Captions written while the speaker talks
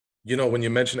You know, when you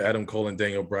mentioned Adam Cole and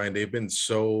Daniel Bryan, they've been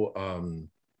so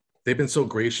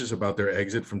gracious about their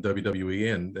exit from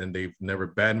WWE, and they've never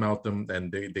badmouthed them,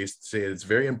 and they say it's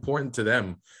very important to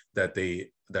them that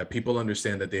people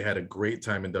understand that they had a great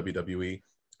time in WWE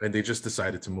and they just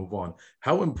decided to move on.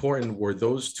 How important were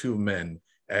those two men,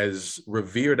 as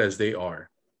revered as they are,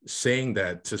 saying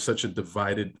that to such a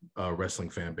divided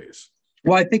wrestling fan base?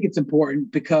 Well, I think it's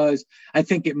important because I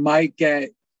think it might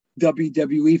get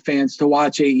WWE fans to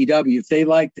watch AEW. If they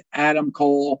liked Adam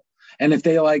Cole and if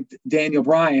they liked Daniel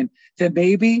Bryan, then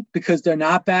maybe because they're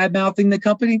not bad mouthing the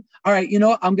company, all right, you know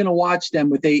what? I'm going to watch them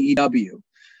with AEW.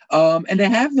 And they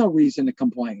have no reason to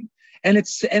complain. And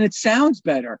it sounds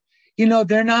better. You know,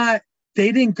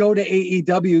 they didn't go to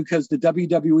AEW because the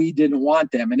WWE didn't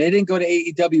want them. And they didn't go to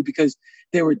AEW because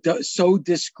they were so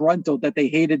disgruntled that they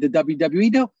hated the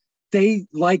WWE. No, they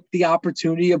liked the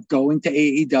opportunity of going to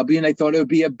AEW, and I thought it would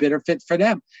be a better fit for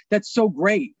them. That's so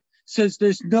great. So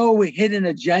there's no hidden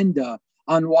agenda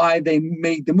on why they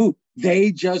made the move.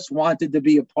 They just wanted to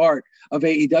be a part of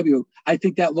AEW. I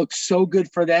think that looks so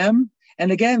good for them.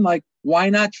 And again, like, why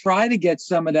not try to get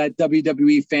some of that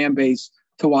WWE fan base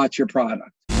to watch your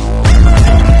product?